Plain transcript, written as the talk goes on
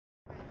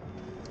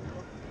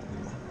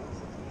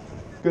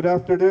Good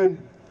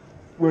afternoon.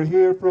 We're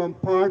here from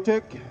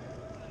Partick,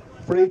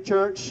 Free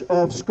Church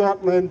of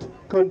Scotland,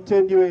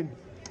 continuing.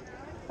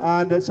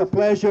 And it's a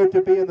pleasure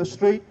to be in the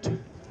street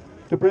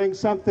to bring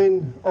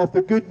something of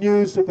the good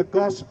news of the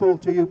gospel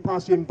to you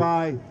passing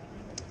by.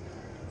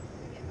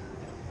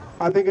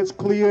 I think it's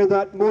clear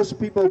that most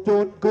people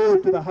don't go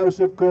to the house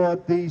of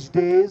God these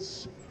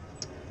days,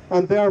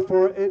 and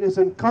therefore it is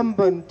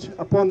incumbent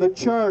upon the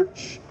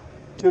church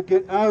to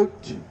get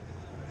out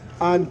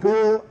and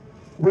go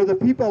where the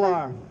people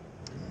are,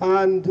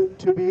 and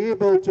to be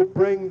able to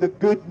bring the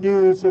good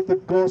news of the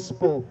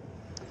gospel.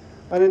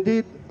 And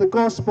indeed, the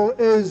gospel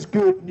is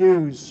good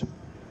news.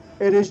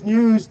 It is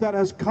news that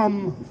has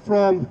come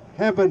from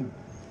heaven.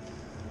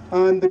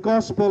 And the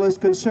gospel is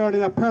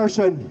concerning a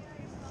person,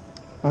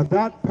 and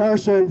that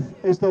person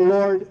is the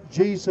Lord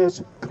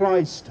Jesus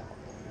Christ.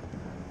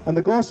 And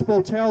the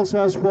gospel tells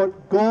us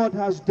what God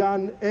has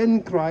done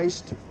in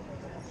Christ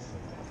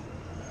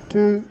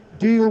to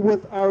deal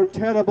with our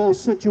terrible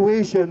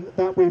situation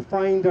that we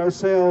find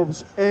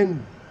ourselves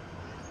in.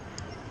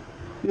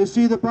 You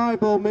see, the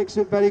Bible makes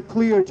it very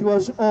clear to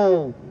us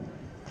all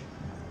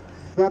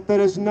that there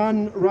is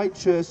none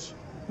righteous,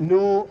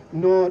 no,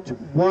 not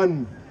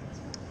one.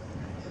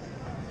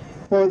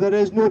 For there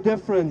is no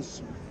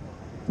difference,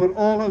 for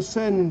all have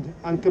sinned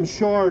and come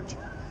short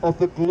of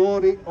the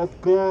glory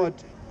of God,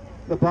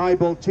 the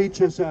Bible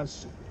teaches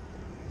us.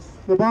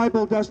 The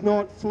Bible does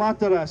not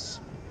flatter us.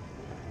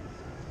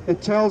 It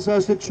tells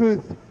us the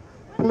truth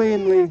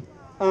plainly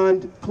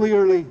and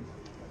clearly.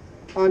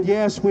 And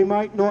yes, we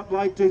might not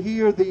like to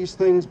hear these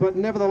things, but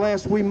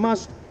nevertheless we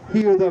must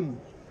hear them,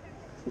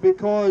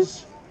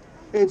 because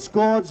it's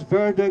God's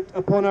verdict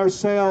upon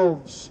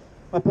ourselves,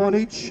 upon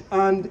each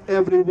and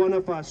every one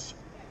of us.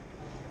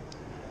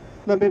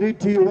 Let me read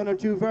to you one or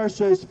two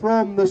verses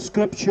from the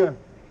Scripture,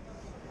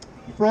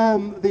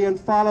 from the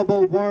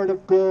infallible Word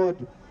of God,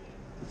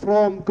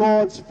 from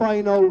God's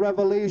final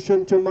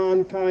revelation to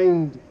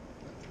mankind.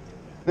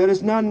 There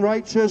is none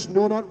righteous,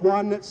 no, not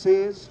one, it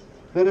says.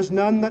 There is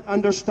none that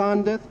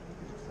understandeth.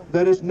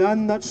 There is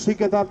none that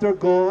seeketh after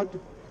God.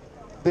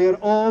 They are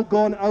all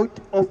gone out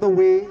of the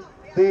way.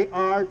 They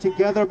are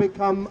together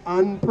become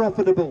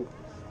unprofitable.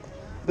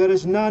 There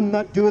is none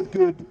that doeth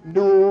good,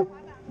 no,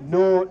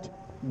 not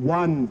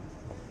one.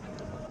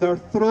 Their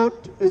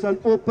throat is an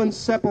open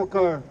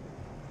sepulchre.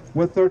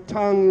 With their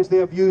tongues they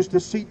have used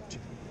deceit.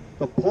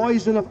 The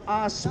poison of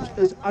asps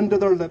is under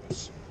their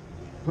lips,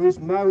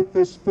 whose mouth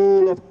is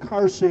full of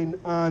cursing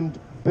and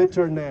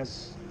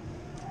bitterness.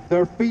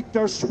 Their feet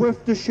are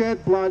swift to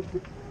shed blood.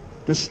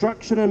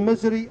 Destruction and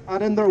misery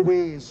are in their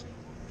ways,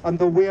 and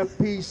the way of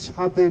peace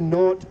have they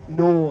not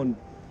known.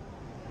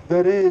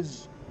 There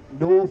is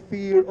no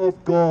fear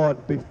of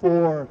God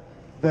before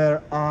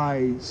their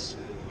eyes.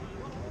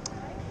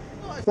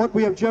 What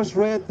we have just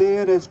read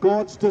there is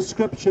God's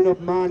description of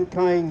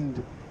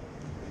mankind.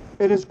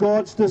 It is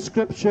God's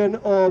description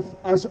of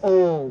us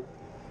all.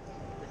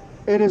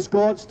 It is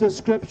God's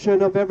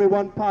description of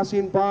everyone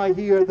passing by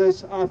here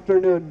this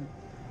afternoon.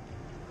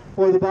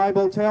 For the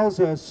Bible tells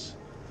us,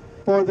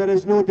 for there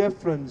is no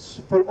difference,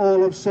 for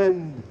all have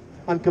sinned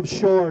and come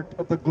short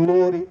of the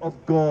glory of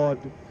God.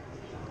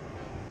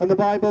 And the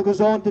Bible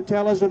goes on to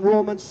tell us in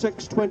Romans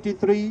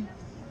 6:23,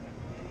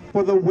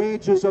 for the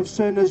wages of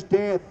sin is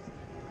death,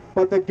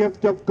 but the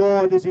gift of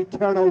God is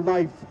eternal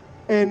life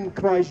in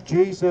Christ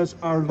Jesus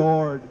our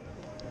Lord.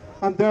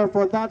 And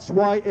therefore that's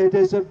why it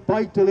is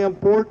vitally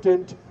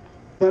important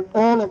that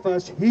all of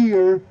us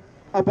hear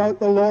about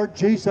the Lord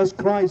Jesus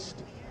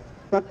Christ,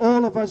 that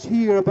all of us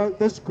hear about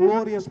this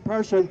glorious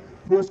person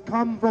who has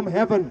come from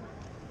heaven,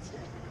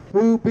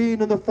 who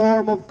being in the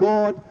form of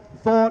God,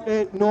 thought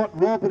it not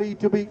robbery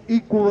to be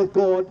equal with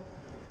God,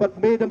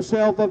 but made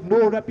himself of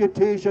no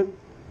reputation,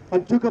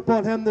 and took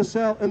upon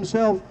himself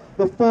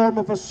the form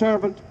of a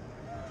servant,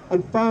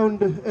 and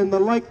found in the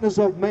likeness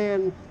of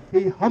man,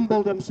 he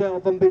humbled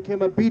himself and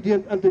became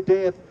obedient unto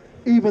death,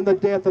 even the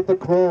death of the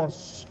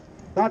cross.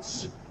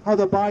 That's how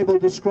the Bible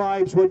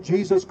describes what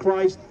Jesus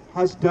Christ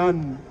has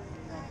done.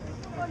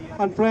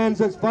 And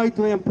friends, it's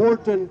vitally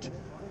important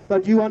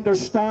that you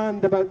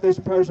understand about this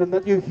person,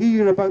 that you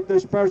hear about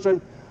this person,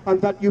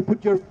 and that you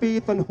put your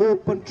faith and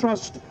hope and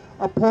trust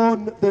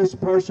upon this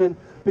person,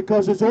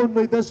 because it's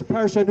only this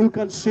person who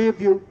can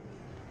save you.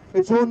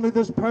 It's only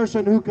this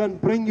person who can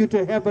bring you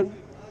to heaven.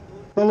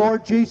 The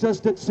Lord Jesus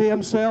did say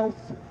himself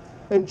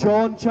in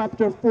John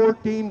chapter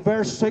 14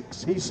 verse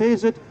 6, he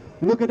says it,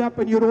 look it up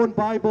in your own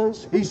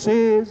Bibles, he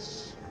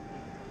says,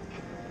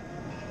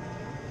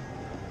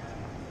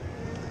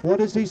 what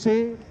does he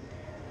say?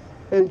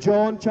 In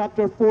John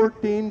chapter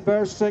 14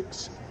 verse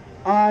 6,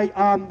 I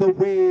am the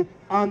way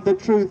and the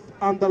truth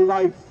and the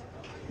life.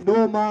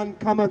 No man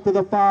cometh to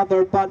the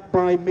Father but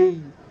by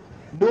me.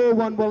 No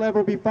one will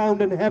ever be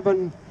found in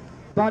heaven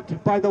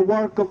but by the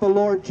work of the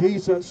Lord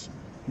Jesus.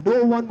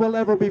 No one will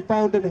ever be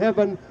found in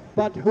heaven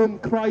but whom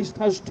Christ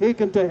has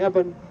taken to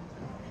heaven.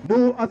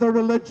 No other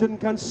religion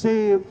can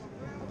save.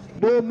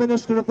 No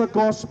minister of the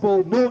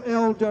gospel, no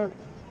elder,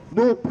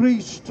 no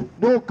priest,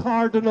 no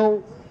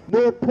cardinal,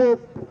 no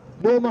pope,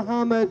 no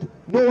Muhammad,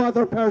 no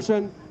other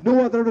person,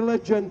 no other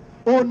religion,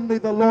 only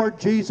the Lord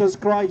Jesus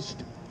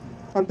Christ.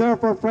 And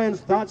therefore,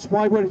 friends, that's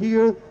why we're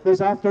here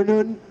this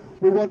afternoon.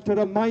 We want to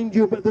remind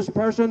you about this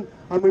person,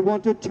 and we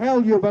want to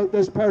tell you about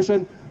this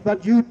person,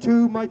 that you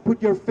too might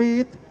put your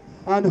faith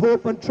and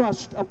hope and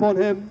trust upon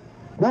him.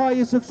 Why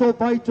is it so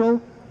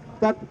vital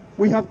that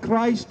we have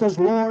Christ as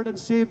Lord and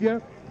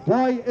Savior?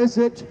 Why is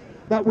it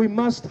that we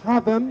must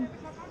have him,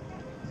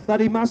 that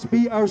he must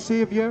be our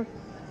Savior?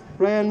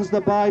 Friends,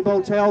 the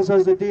Bible tells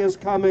us the day is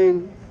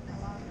coming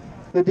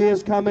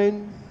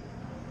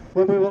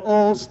when we will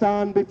all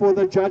stand before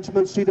the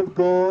judgment seat of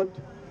God,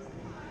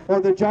 or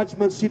the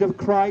judgment seat of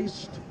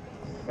Christ.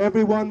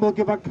 Everyone will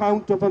give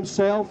account of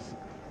himself,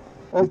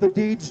 of the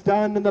deeds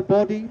done in the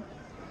body,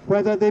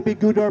 whether they be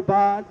good or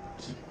bad,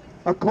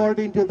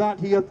 according to that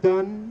he hath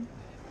done.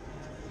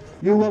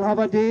 You will have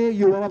a day,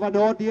 you will have an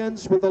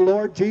audience with the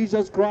Lord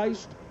Jesus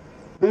Christ.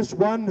 This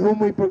one whom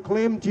we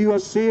proclaim to you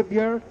as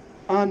Savior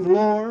and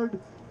Lord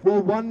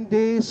will one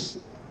day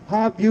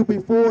have you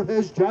before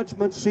his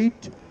judgment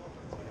seat.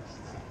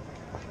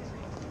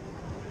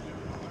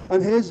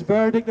 And his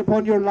verdict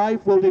upon your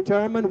life will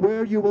determine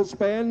where you will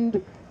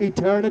spend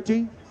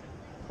eternity.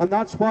 And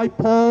that's why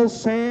Paul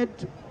said,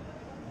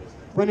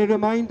 when he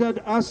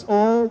reminded us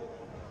all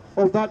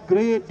of that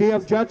great day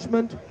of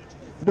judgment,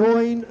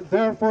 knowing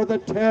therefore the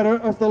terror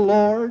of the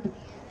Lord,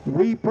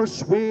 we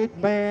persuade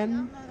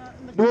men.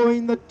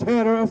 Knowing the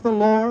terror of the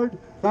Lord,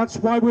 that's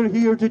why we're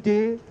here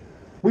today.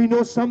 We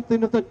know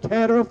something of the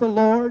terror of the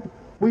Lord.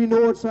 We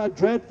know it's a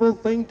dreadful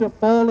thing to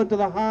fall into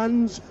the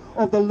hands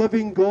of the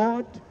living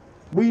God.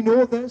 We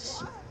know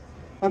this,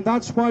 and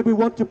that's why we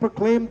want to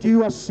proclaim to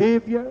you a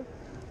Savior.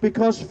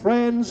 Because,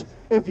 friends,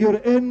 if you're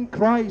in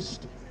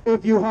Christ,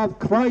 if you have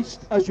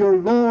Christ as your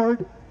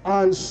Lord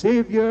and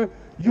Savior,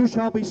 you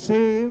shall be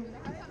saved.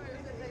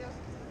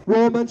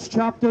 Romans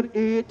chapter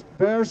 8,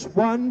 verse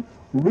 1.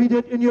 Read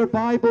it in your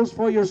Bibles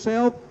for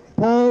yourself.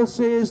 Paul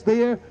says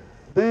there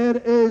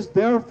is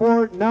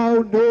therefore now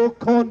no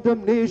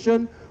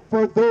condemnation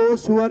for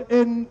those who are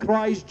in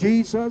Christ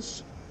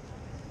Jesus,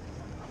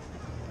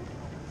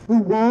 who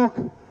walk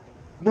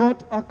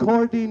not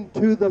according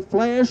to the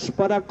flesh,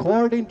 but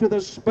according to the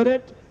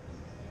Spirit.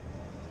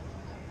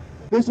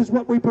 This is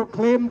what we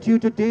proclaim to you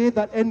today,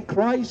 that in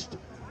Christ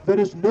there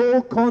is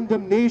no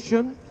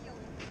condemnation.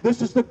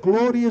 This is the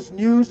glorious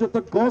news of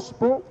the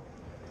gospel.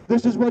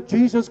 This is what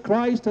Jesus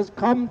Christ has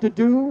come to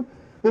do.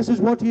 This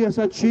is what he has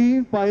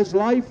achieved by his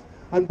life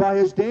and by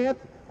his death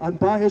and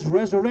by his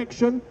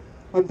resurrection.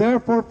 And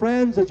therefore,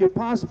 friends, as you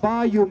pass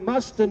by, you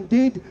must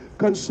indeed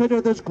consider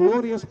this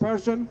glorious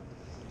person.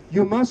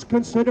 You must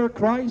consider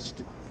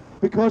Christ,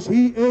 because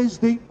he is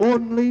the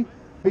only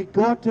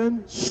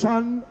begotten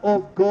Son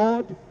of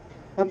God.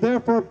 And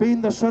therefore,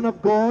 being the Son of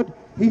God,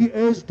 he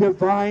is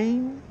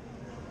divine.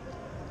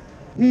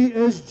 He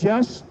is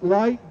just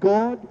like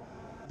God.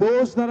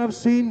 Those that have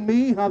seen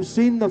me have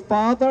seen the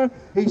Father,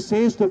 he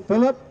says to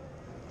Philip.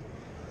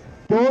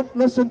 Don't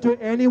listen to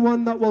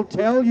anyone that will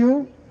tell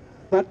you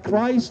that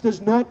Christ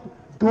is not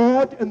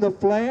God in the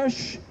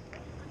flesh.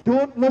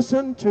 Don't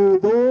listen to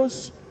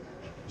those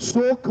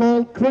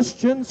so-called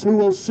Christians who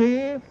will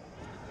say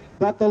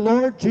that the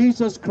Lord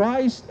Jesus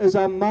Christ is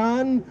a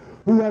man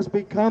who has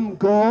become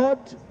God.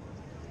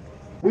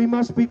 We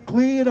must be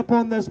clear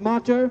upon this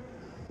matter,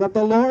 that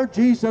the Lord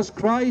Jesus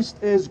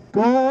Christ is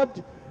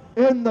God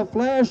in the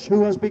flesh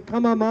who has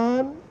become a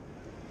man,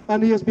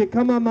 and he has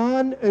become a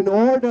man in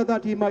order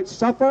that he might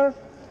suffer,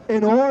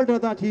 in order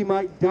that he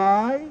might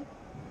die.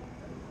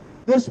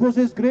 This was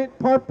his great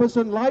purpose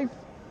in life.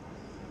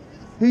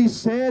 He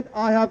said,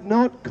 I have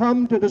not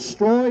come to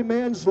destroy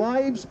men's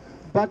lives,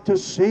 but to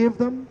save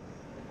them.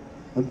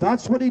 And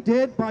that's what he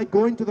did by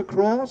going to the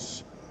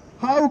cross.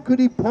 How could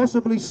he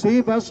possibly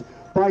save us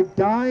by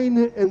dying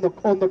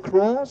on the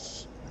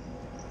cross?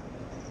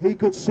 He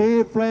could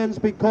save, friends,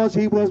 because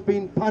he was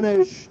being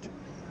punished.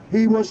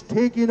 He was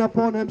taking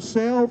upon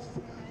himself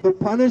the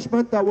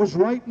punishment that was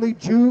rightly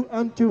due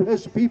unto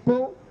his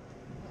people.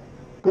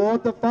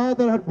 God the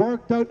Father had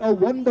worked out a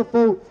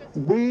wonderful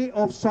way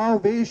of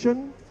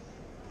salvation,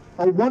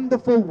 a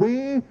wonderful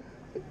way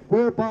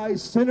whereby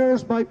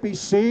sinners might be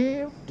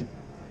saved.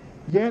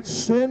 Yet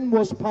sin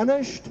was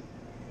punished,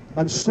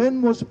 and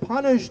sin was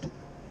punished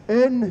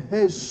in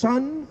his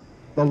Son,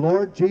 the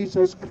Lord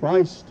Jesus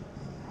Christ.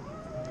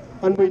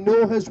 And we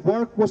know his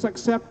work was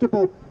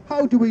acceptable.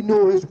 How do we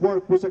know his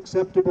work was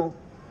acceptable?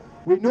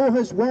 We know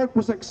his work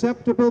was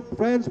acceptable,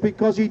 friends,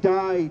 because he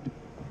died.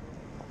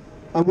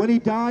 And when he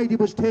died, he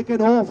was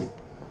taken off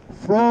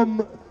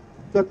from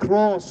the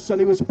cross, and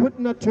he was put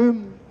in a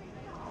tomb.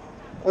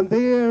 And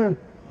there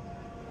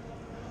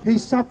he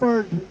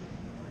suffered,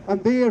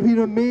 and there he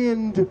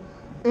remained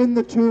in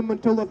the tomb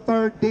until the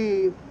third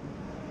day,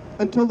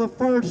 until the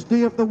first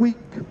day of the week,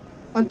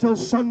 until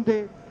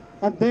Sunday.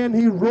 And then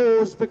he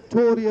rose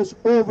victorious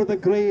over the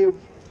grave,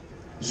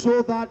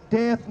 so that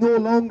death no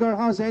longer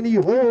has any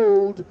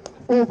hold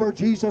over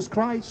Jesus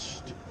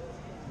Christ.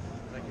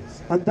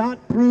 And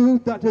that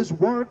proved that his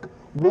work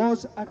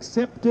was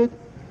accepted.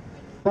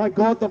 by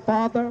God the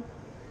Father.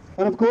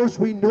 And of course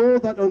we know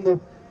that on the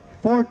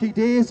 40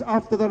 days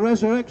after the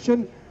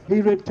resurrection,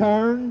 he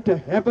returned to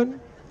heaven,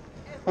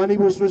 and he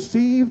was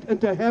received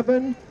into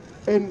heaven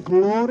in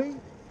glory.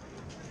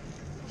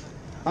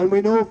 And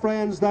we know,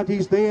 friends, that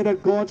he's there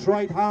at God's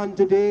right hand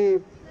today.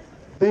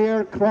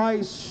 There,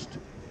 Christ,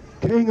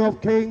 King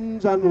of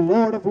kings and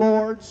Lord of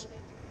lords,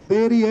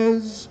 there he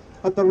is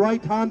at the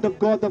right hand of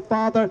God the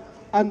Father,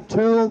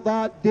 until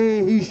that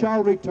day he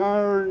shall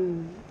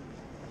return.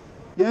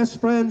 Yes,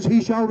 friends,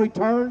 he shall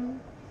return.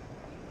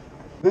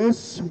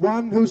 This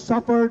one who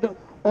suffered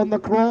on the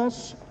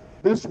cross,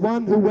 this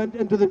one who went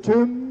into the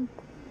tomb,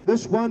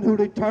 this one who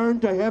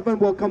returned to heaven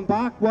will come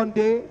back one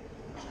day.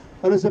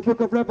 And as the book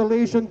of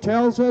Revelation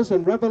tells us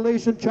in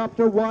Revelation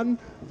chapter 1,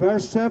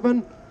 verse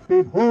 7,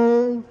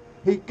 behold,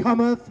 he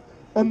cometh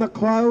on the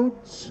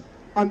clouds,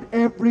 and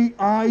every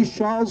eye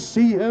shall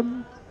see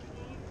him,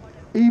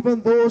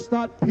 even those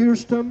that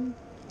pierced him,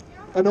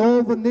 and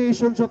all the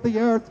nations of the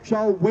earth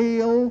shall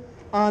wail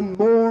and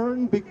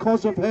mourn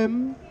because of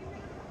him.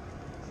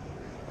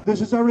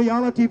 This is a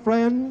reality,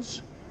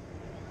 friends.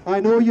 I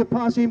know you're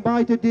passing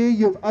by today,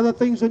 you have other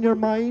things in your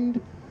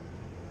mind.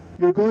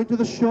 You're going to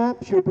the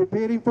shops, you're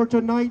preparing for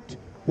tonight,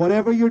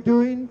 whatever you're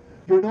doing,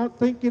 you're not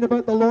thinking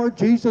about the Lord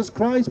Jesus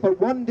Christ, but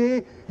one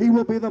day he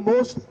will be the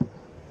most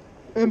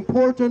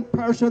important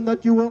person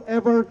that you will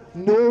ever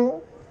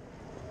know.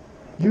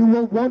 You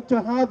will want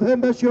to have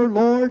him as your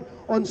Lord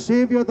and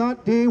Savior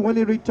that day when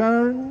he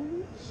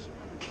returns.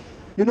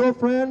 You know,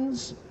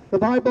 friends, the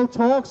Bible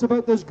talks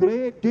about this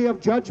great day of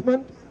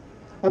judgment,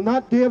 and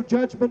that day of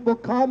judgment will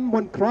come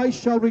when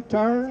Christ shall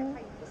return.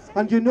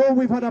 And you know,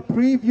 we've had a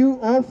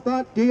preview of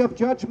that day of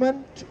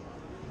judgment.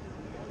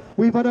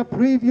 We've had a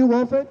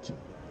preview of it.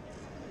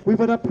 We've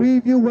had a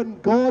preview when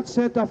God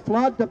sent a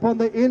flood upon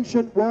the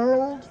ancient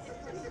world.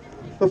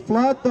 The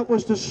flood that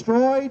was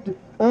destroyed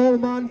all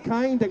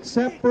mankind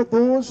except for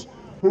those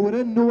who were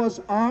in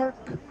Noah's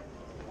ark.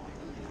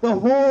 The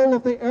whole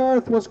of the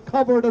earth was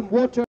covered in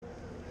water.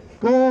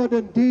 God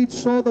indeed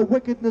saw the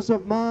wickedness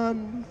of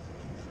man,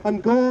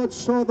 and God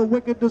saw the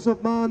wickedness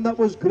of man that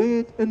was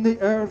great in the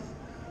earth,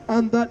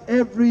 and that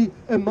every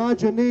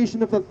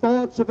imagination of the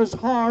thoughts of his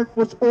heart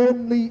was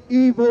only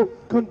evil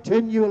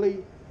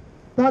continually.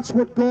 That's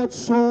what God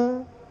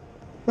saw.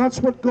 That's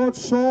what God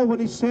saw when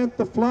he sent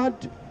the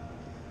flood.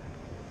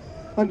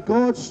 And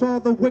God saw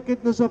the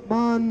wickedness of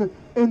man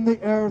in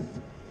the earth,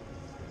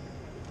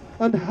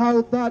 and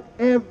how that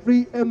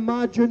every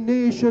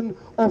imagination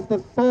of the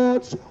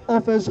thoughts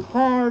of his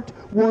heart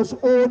was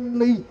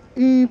only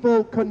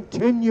evil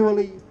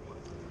continually.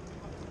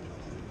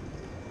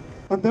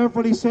 And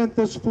therefore he sent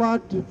this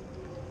flood,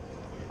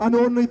 and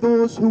only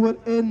those who were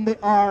in the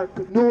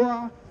ark,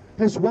 Noah,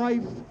 his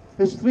wife,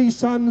 his 3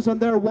 sons and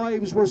their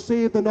wives, were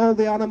saved, and all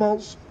the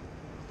animals.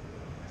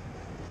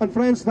 And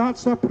friends,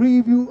 that's a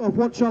preview of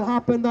what shall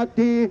happen that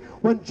day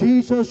when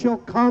Jesus shall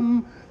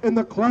come in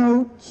the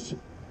clouds,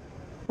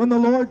 when the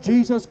Lord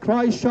Jesus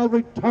Christ shall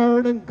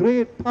return in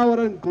great power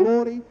and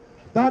glory.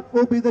 That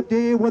will be the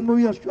day when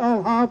we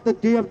shall have the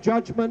day of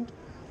judgment.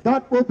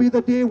 That will be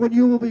the day when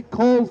you will be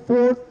called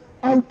forth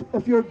out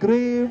of your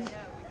grave,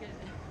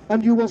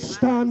 and you will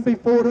stand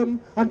before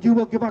him, and you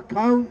will give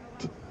account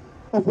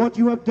of what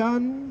you have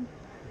done,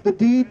 the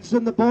deeds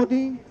in the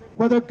body,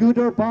 whether good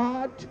or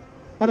bad.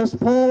 And as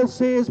Paul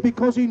says,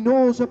 because he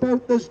knows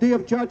about this day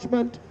of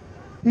judgment,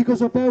 he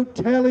goes about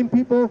telling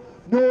people,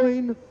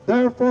 knowing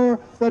therefore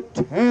the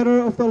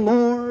terror of the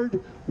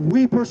Lord,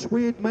 we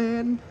persuade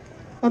men.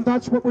 And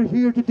that's what we're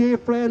here today,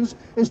 friends,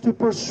 is to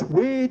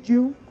persuade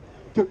you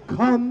to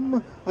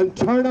come and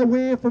turn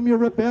away from your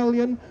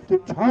rebellion, to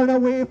turn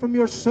away from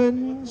your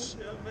sins,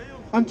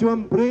 and to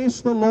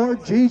embrace the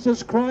Lord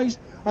Jesus Christ,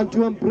 and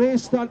to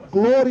embrace that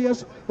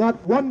glorious,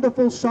 that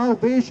wonderful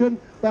salvation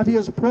that he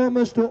has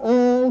promised to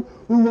all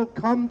who will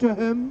come to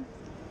him.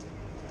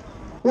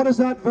 What does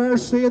that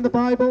verse say in the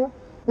Bible?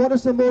 What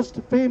does the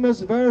most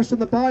famous verse in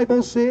the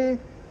Bible say?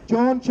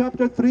 John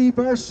chapter 3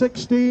 verse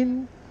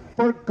 16.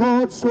 For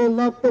God so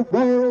loved the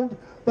world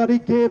that he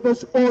gave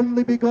his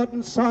only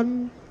begotten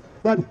Son,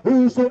 that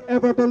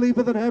whosoever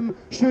believeth in him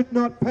should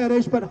not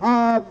perish but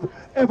have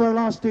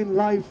everlasting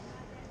life.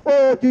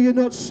 Oh, do you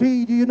not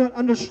see? Do you not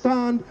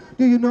understand?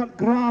 Do you not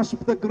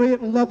grasp the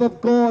great love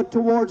of God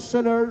towards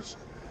sinners?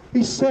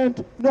 He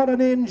sent not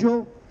an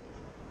angel.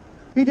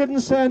 He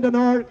didn't send an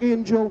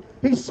archangel.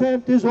 He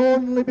sent his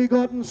only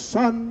begotten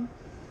Son.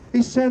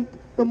 He sent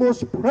the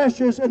most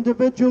precious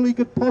individual he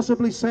could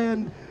possibly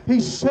send. He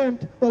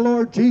sent the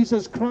Lord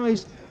Jesus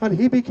Christ, and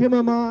he became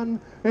a man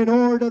in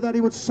order that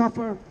he would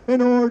suffer,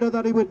 in order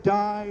that he would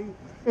die,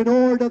 in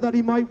order that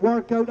he might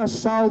work out a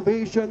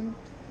salvation.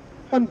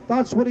 And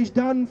that's what he's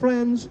done,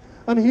 friends.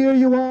 And here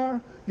you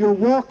are, you're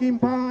walking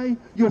by,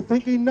 you're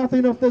thinking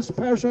nothing of this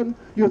person,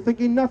 you're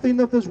thinking nothing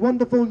of this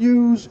wonderful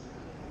news.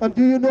 And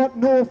do you not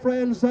know,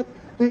 friends, that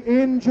the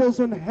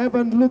angels in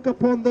heaven look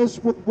upon this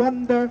with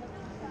wonder?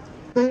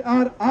 They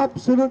are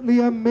absolutely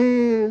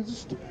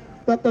amazed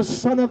that the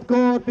Son of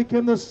God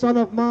became the Son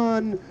of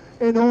Man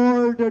in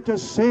order to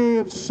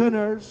save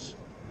sinners.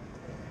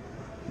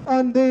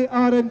 and they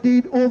are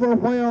indeed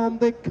overwhelmed.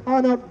 They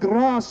cannot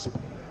grasp.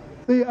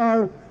 They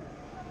are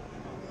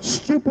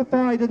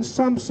stupefied in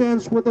some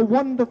sense with the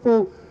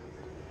wonderful,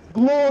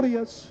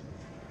 glorious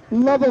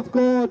love of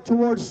God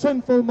towards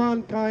sinful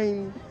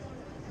mankind.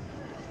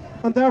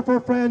 And therefore,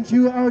 friends,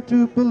 you are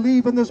to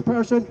believe in this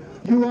person.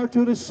 You are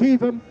to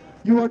receive him.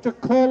 You are to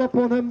call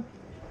upon him.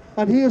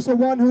 And he is the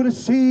one who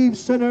receives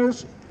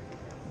sinners.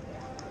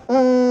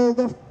 All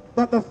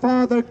that the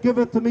Father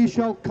giveth to me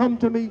shall come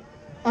to me,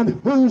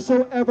 and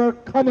whosoever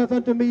cometh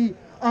unto me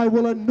I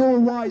will in no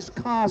wise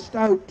cast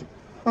out.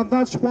 And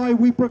that's why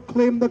we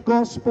proclaim the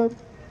gospel.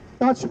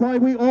 That's why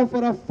we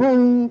offer a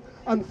full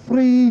and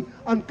free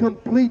and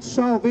complete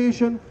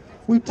salvation.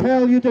 We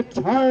tell you to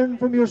turn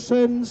from your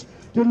sins,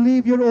 to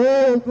leave your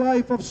old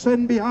life of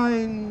sin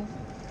behind,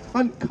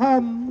 and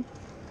come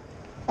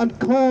and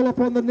call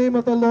upon the name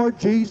of the Lord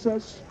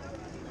Jesus.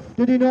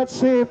 Did he not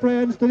say,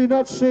 friends, did he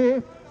not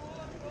say,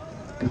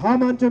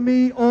 come unto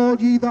me, all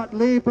ye that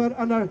labor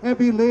and are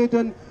heavy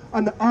laden,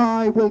 and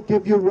I will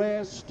give you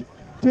rest.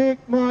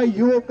 Take my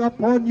yoke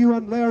upon you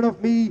and learn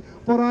of me,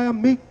 for I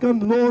am meek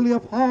and lowly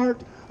of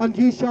heart, and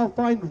ye shall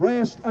find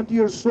rest unto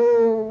your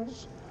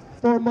souls.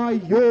 For my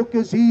yoke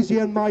is easy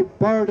and my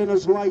burden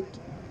is light.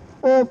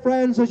 Oh,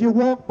 friends, as you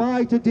walk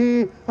by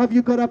today, have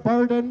you got a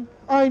burden?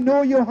 I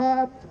know you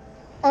have.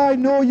 I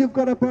know you've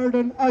got a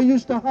burden. I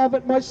used to have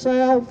it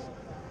myself.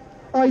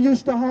 I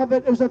used to have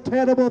it. It was a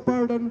terrible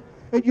burden.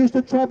 It used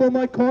to trouble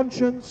my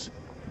conscience.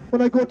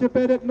 When I go to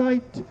bed at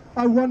night,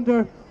 I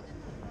wonder,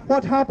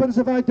 what happens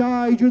if I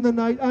die during the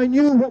night? I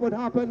knew what would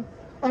happen.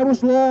 I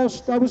was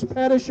lost. I was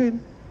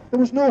perishing. There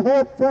was no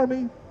hope for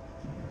me.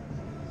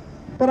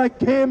 But I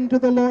came to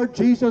the Lord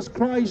Jesus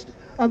Christ,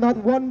 and that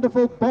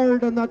wonderful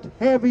burden, that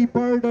heavy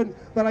burden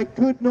that I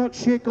could not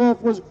shake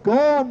off was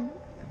gone.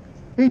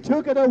 He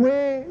took it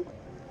away.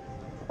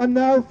 And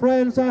now,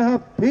 friends, I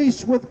have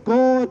peace with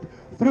God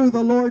through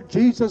the Lord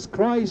Jesus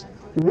Christ.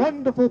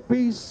 Wonderful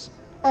peace.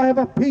 I have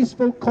a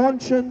peaceful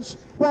conscience.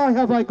 Why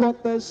have I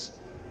got this?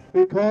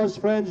 Because,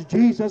 friends,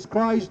 Jesus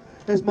Christ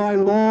is my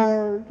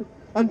Lord,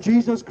 and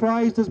Jesus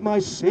Christ is my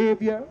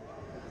Savior.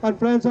 And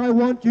friends, I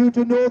want you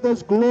to know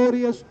this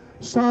glorious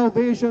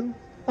salvation.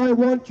 I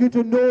want you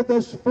to know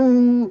this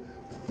full,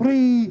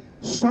 free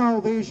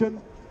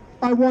salvation.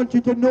 I want you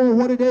to know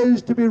what it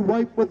is to be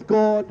right with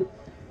God.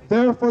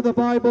 Therefore, the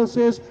Bible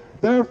says,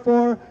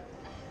 therefore,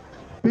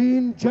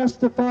 being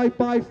justified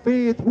by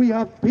faith, we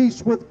have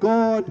peace with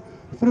God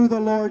through the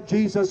Lord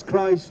Jesus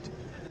Christ.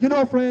 You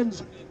know,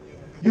 friends,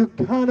 you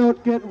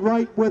cannot get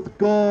right with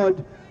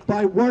God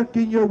by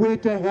working your way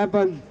to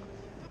heaven.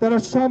 There are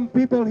some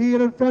people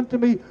here in front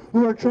of me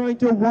who are trying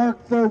to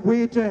work their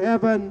way to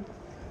heaven.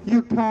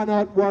 You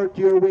cannot work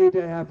your way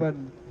to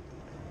heaven.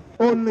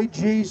 Only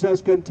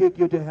Jesus can take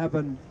you to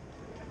heaven.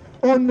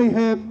 Only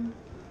him.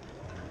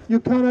 You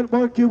cannot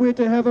work your way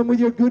to heaven with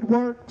your good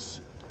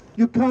works.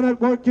 You cannot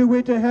work your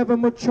way to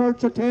heaven with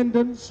church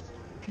attendance.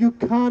 You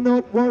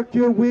cannot work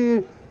your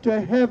way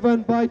to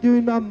heaven by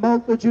doing a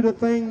multitude of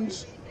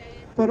things.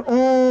 For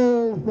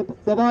all,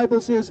 the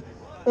Bible says,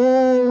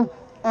 all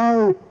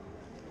our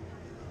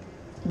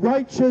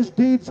righteous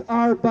deeds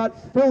are but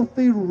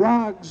filthy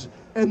rags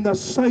in the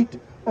sight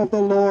of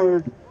the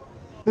Lord.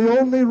 The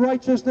only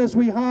righteousness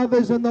we have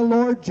is in the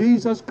Lord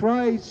Jesus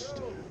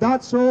Christ.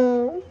 That's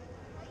all.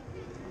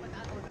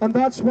 And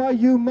that's why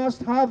you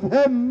must have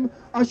him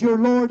as your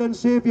Lord and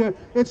Savior.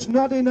 It's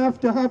not enough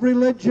to have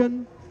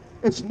religion.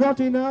 It's not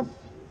enough.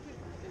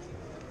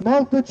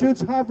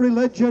 Multitudes have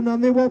religion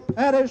and they will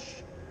perish.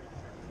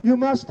 You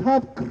must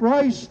have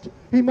Christ.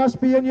 He must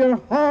be in your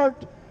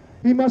heart.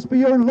 He must be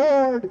your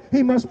Lord.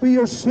 He must be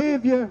your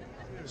Savior.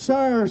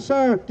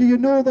 Sir, do you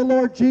know the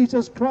Lord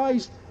Jesus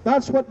Christ?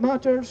 That's what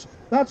matters.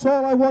 That's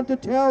all I want to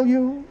tell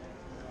you.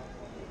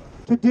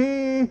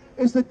 Today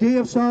is the day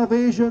of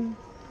salvation.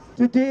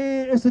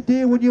 Today is the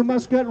day when you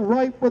must get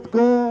right with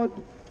God.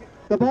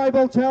 The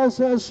Bible tells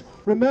us,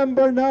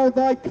 remember now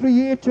thy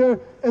Creator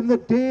in the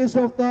days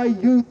of thy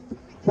youth,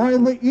 while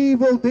the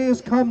evil days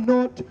come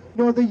not,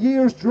 nor the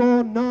years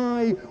draw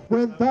nigh,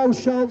 when thou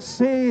shalt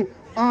say,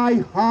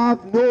 I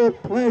have no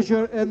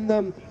pleasure in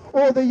them.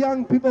 Oh, the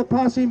young people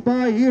passing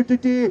by here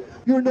today,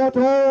 you're not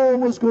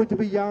always going to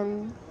be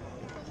young.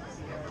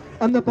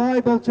 And the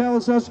Bible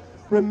tells us,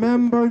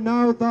 remember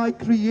now thy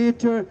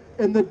Creator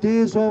in the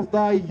days of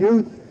thy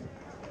youth.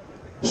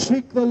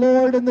 Seek the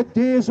Lord in the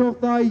days of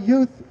thy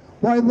youth,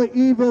 while the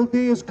evil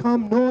days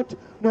come not,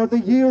 nor the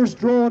years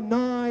draw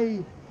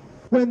nigh,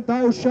 when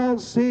thou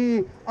shalt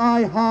say,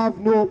 I have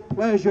no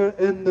pleasure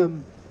in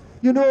them.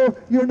 You know,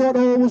 you're not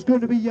always going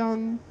to be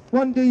young.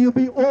 One day you'll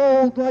be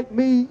old like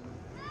me.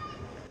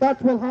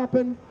 That will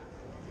happen.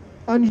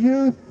 And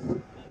youth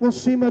will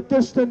seem a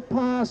distant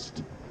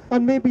past.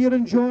 And maybe you're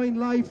enjoying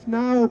life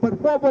now. But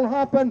what will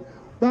happen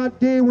that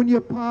day when you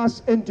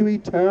pass into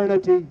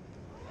eternity?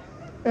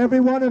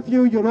 Every one of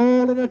you, you're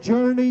all on a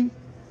journey.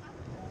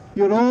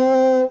 You're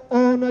all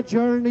on a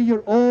journey.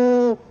 You're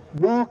all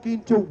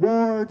walking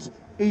towards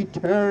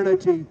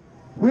eternity.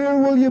 Where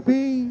will you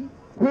be?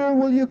 Where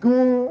will you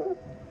go?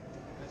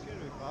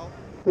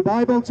 The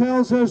Bible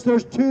tells us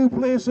there's two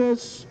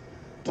places,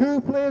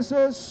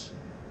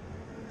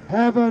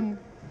 heaven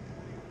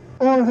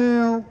or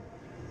hell.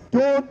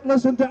 Don't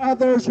listen to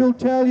others who'll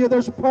tell you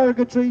there's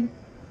purgatory.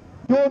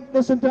 Don't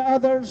listen to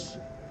others.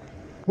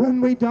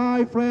 When we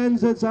die,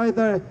 friends, it's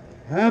either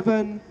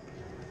heaven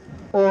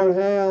or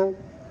hell.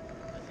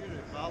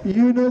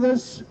 You know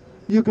this.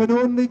 You can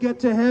only get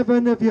to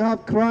heaven if you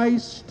have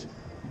Christ.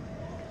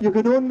 You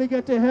can only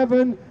get to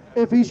heaven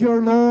if He's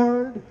your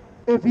Lord,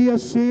 if He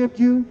has saved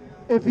you,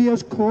 if He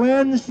has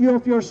cleansed you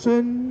of your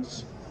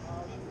sins.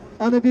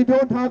 And if you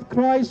don't have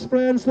Christ,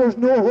 friends, there's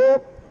no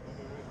hope.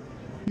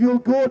 You'll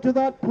go to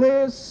that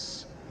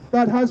place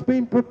that has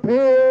been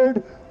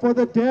prepared for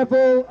the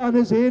devil and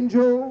his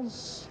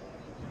angels.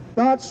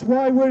 That's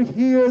why we're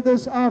here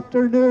this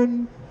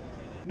afternoon,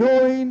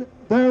 knowing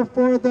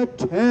therefore the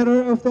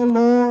terror of the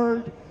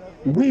Lord.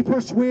 We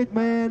persuade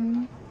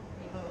men.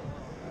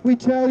 We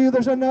tell you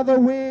there's another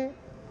way.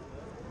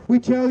 We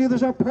tell you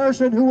there's a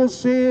person who will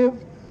save.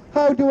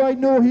 How do I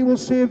know He will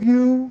save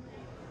you?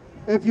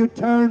 If you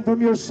turn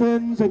from your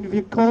sins and if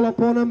you call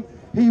upon Him,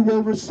 He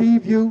will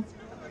receive you.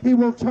 He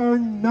will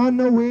turn none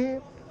away.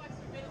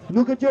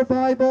 Look at your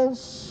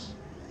Bibles.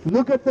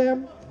 Look at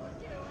them.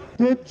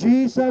 Did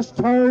Jesus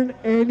turn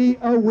any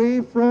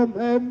away from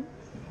Him?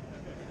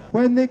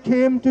 When they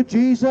came to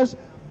Jesus,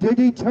 did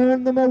He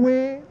turn them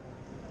away?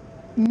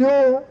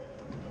 No,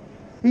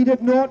 He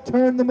did not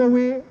turn them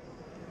away.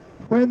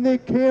 When they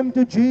came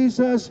to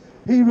Jesus,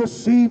 He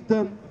received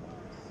them.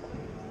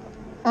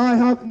 I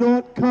have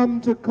not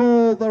come to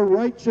call the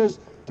righteous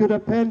to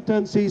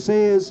repentance, He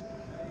says.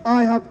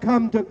 I have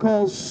come to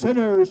call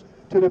sinners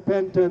to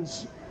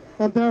repentance.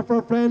 And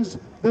therefore, friends,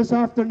 this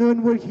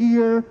afternoon we're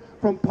here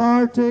from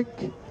Partick,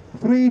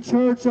 Free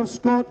Church of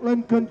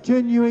Scotland,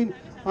 continuing,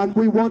 and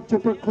we want to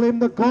proclaim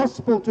the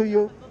gospel to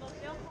you.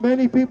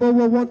 Many people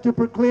will want to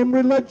proclaim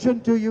religion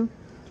to you.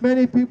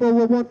 Many people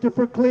will want to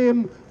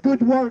proclaim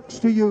good works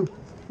to you.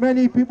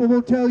 Many people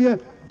will tell you,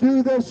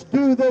 do this,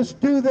 do this,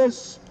 do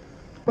this.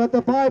 But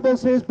the Bible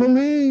says,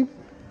 believe.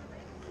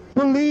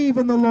 Believe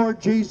in the Lord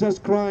Jesus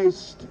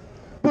Christ.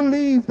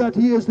 Believe that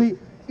He is the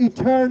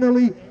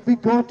eternally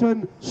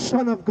begotten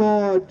Son of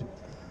God.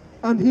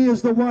 And He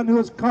is the one who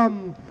has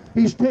come.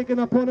 He's taken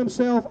upon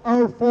Himself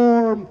our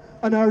form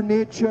and our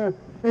nature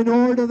in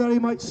order that He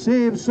might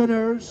save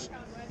sinners.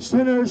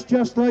 Sinners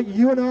just like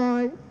you and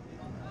I.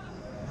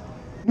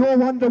 No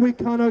wonder we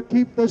cannot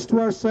keep this to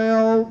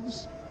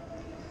ourselves.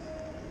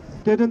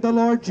 Didn't the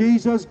Lord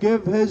Jesus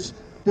give His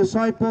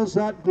disciples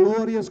that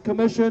glorious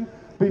commission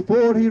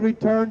before He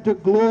returned to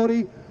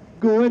glory?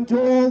 Go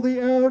into all the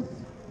earth,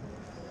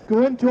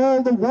 go into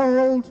all the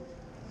world,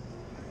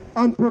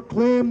 and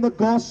proclaim the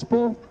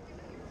gospel.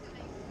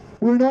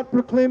 We're not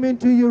proclaiming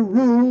to you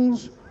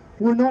rules.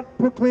 We're not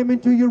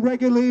proclaiming to you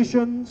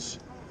regulations.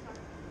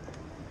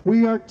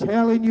 We are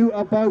telling you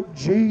about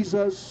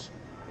Jesus.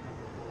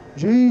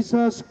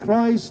 Jesus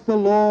Christ the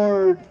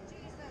Lord.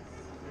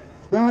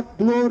 That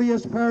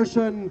glorious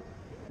person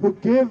who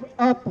gave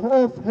up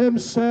of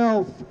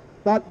Himself,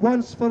 that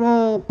once for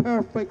all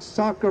perfect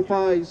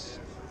sacrifice.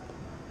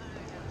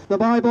 The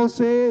Bible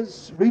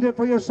says, read it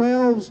for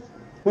yourselves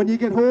when you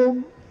get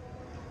home,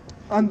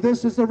 and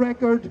this is the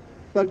record,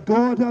 that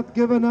God hath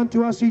given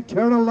unto us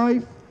eternal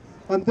life,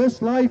 and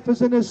this life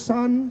is in His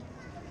Son.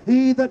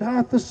 He that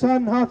hath the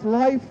Son hath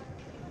life,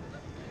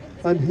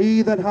 and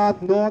he that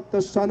hath not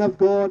the Son of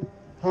God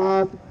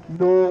hath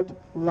not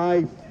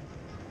life.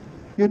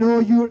 You know,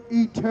 your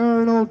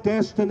eternal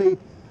destiny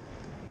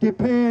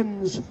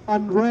depends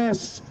and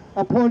rests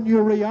upon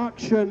your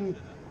reaction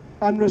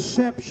and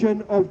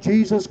reception of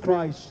Jesus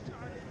Christ.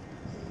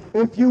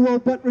 If you will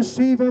but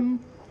receive Him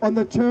on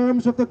the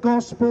terms of the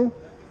gospel,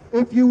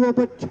 if you will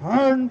but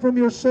turn from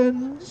your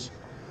sins,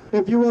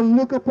 if you will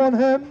look upon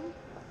Him,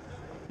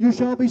 you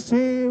shall be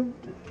saved.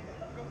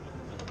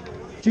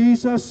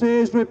 Jesus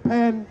says,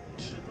 repent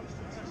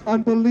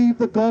and believe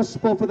the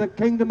gospel, for the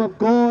kingdom of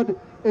God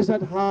is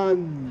at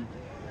hand.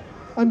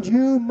 And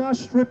you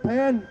must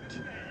repent.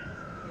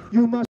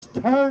 You must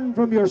turn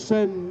from your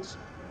sins.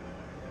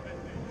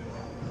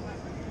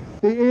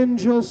 The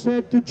angel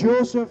said to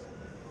Joseph,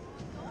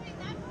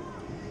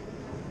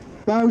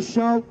 thou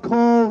shalt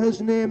call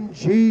his name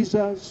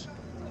Jesus.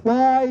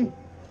 Why?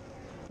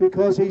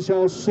 Because he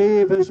shall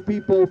save his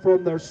people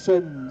from their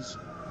sins.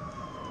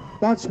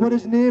 That's what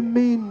his name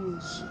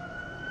means.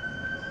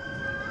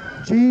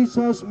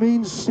 Jesus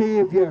means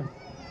Savior.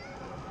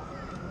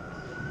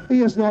 He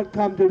has not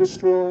come to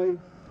destroy.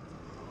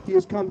 He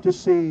has come to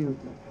save.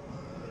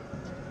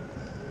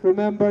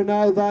 Remember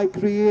now thy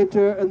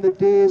Creator in the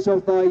days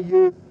of thy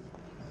youth,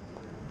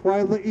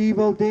 while the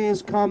evil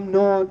days come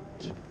not,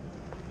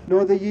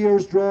 nor the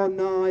years draw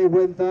nigh,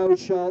 when thou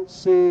shalt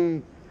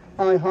say,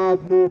 I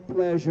have no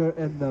pleasure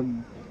in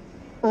them.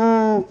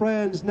 Oh,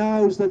 friends,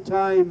 now's the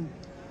time.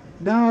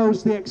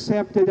 Now's the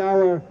accepted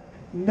hour.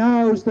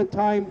 Now's the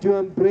time to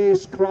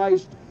embrace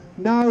Christ.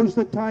 Now's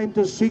the time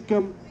to seek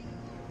Him.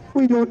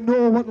 We don't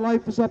know what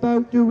life is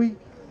about, do we?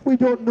 We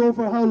don't know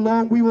for how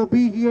long we will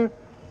be here.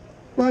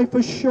 Life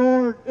is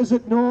short, is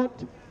it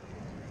not?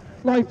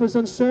 Life is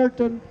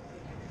uncertain.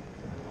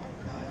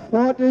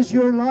 What is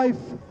your life?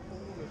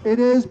 It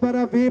is but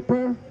a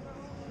vapor.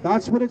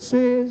 That's what it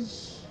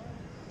says.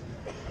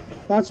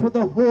 That's what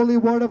the Holy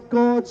Word of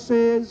God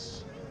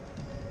says.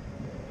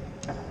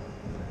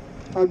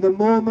 And the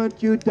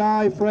moment you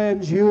die,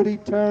 friends, your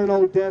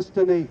eternal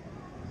destiny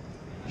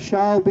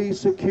shall be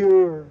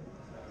secure.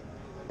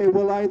 It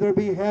will either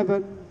be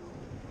heaven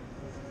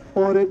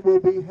or it will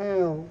be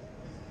hell.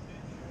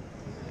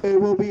 It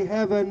will be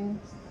heaven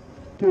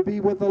to be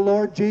with the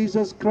Lord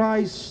Jesus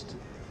Christ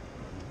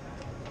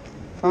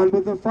and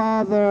with the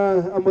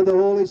Father and with the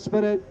Holy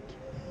Spirit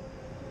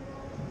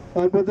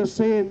and with the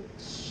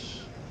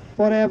saints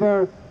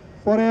forever,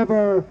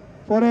 forever,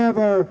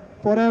 forever,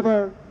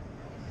 forever.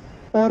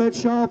 Or it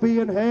shall be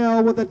in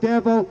hell with the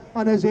devil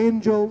and his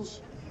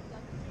angels.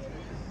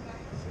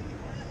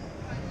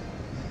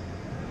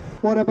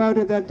 What about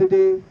it then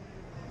today?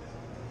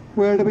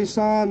 Where do we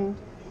stand?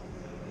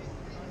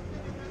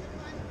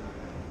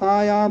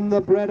 I am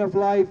the bread of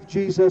life,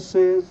 Jesus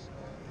says.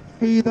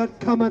 He that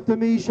cometh to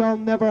me shall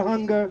never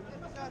hunger,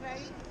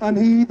 and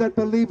he that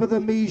believeth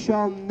in me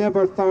shall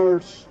never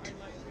thirst.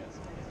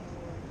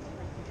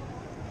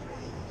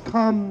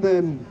 Come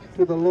then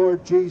to the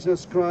Lord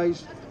Jesus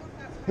Christ.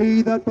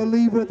 He that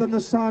believeth in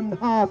the Son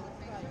hath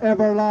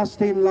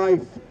everlasting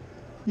life.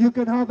 You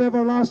can have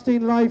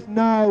everlasting life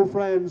now,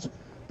 friends.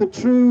 The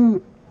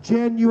true,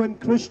 genuine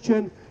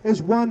Christian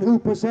is one who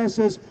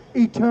possesses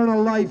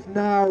eternal life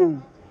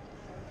now.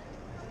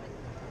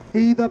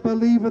 He that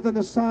believeth in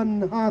the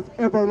Son hath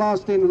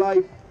everlasting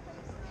life,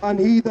 and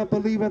he that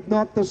believeth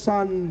not the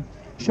Son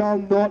shall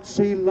not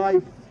see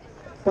life,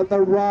 but the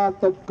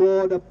wrath of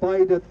God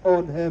abideth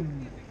on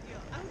him.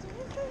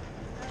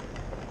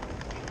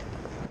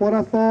 What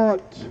a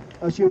thought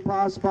as you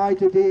pass by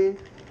today.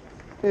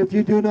 If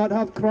you do not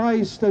have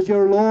Christ as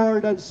your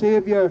Lord and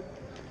Savior,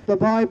 the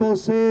Bible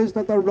says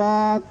that the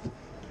wrath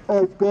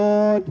of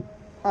God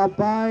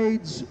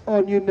abides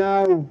on you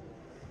now.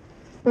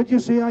 But you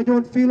see, I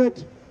don't feel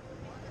it.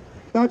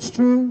 That's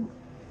true.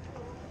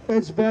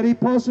 It's very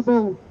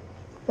possible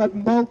that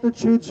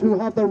multitudes who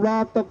have the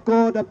wrath of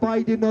God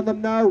abiding on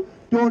them now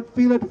don't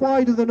feel it.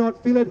 Why do they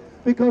not feel it?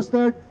 Because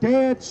they're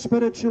dead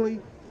spiritually.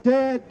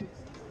 Dead.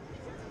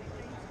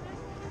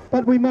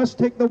 But we must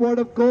take the Word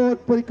of God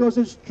because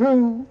it's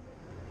true.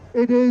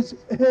 It is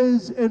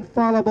His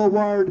infallible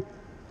Word.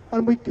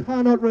 And we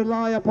cannot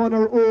rely upon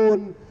our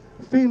own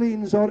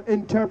feelings or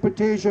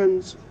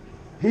interpretations.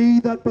 He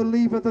that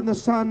believeth in the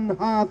Son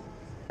hath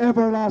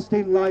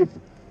everlasting life.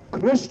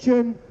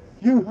 Christian,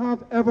 you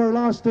have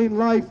everlasting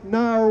life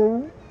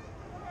now.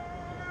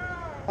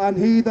 And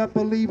he that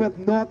believeth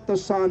not the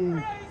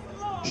Son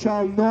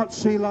shall not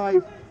see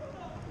life,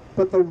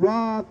 but the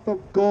wrath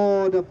of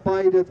God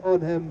abideth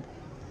on him.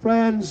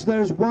 Friends,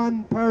 there's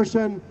one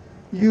person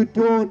you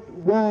don't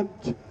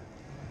want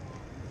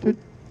to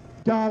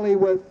dally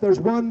with. There's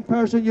one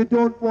person you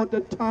don't want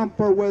to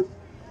tamper with,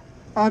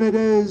 and it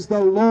is the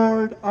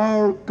Lord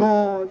our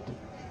God.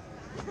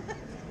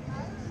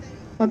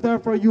 And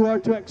therefore you are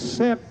to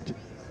accept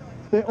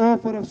the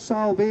offer of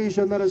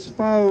salvation that is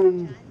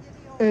found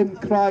in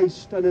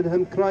Christ and in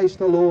Him Christ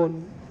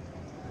alone.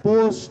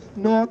 Boast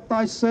not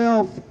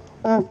thyself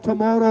of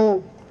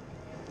tomorrow,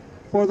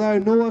 for thou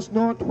knowest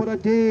not what a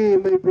day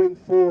may bring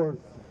forth.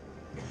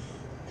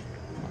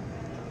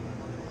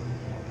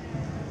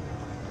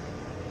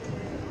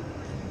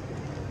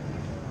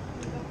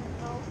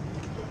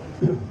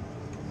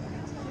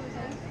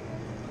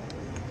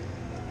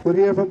 We're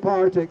here from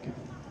Partick.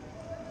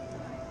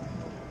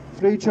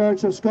 Free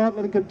Church of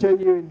Scotland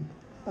continuing,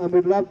 and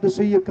we'd love to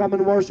see you come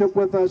and worship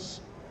with us.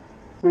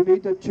 We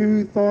meet at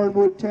 2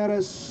 Thornwood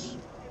Terrace.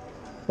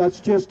 That's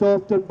just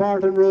off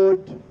Dunbarton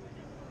Road,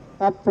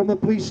 up from the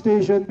police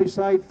station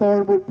beside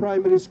Thornwood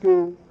Primary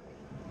School.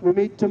 We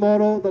meet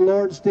tomorrow, the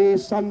Lord's Day,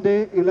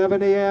 Sunday,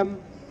 11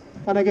 a.m.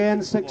 and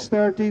again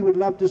 6:30. We'd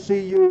love to see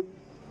you.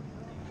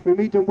 We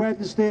meet on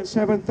Wednesday at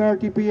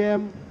 7:30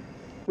 p.m.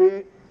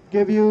 We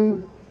give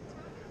you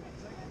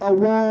a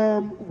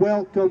warm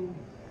welcome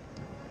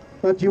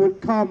that you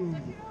would come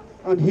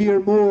and hear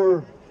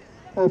more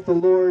of the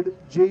Lord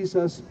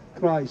Jesus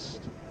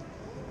Christ.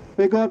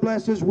 May God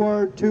bless His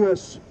word to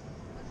us.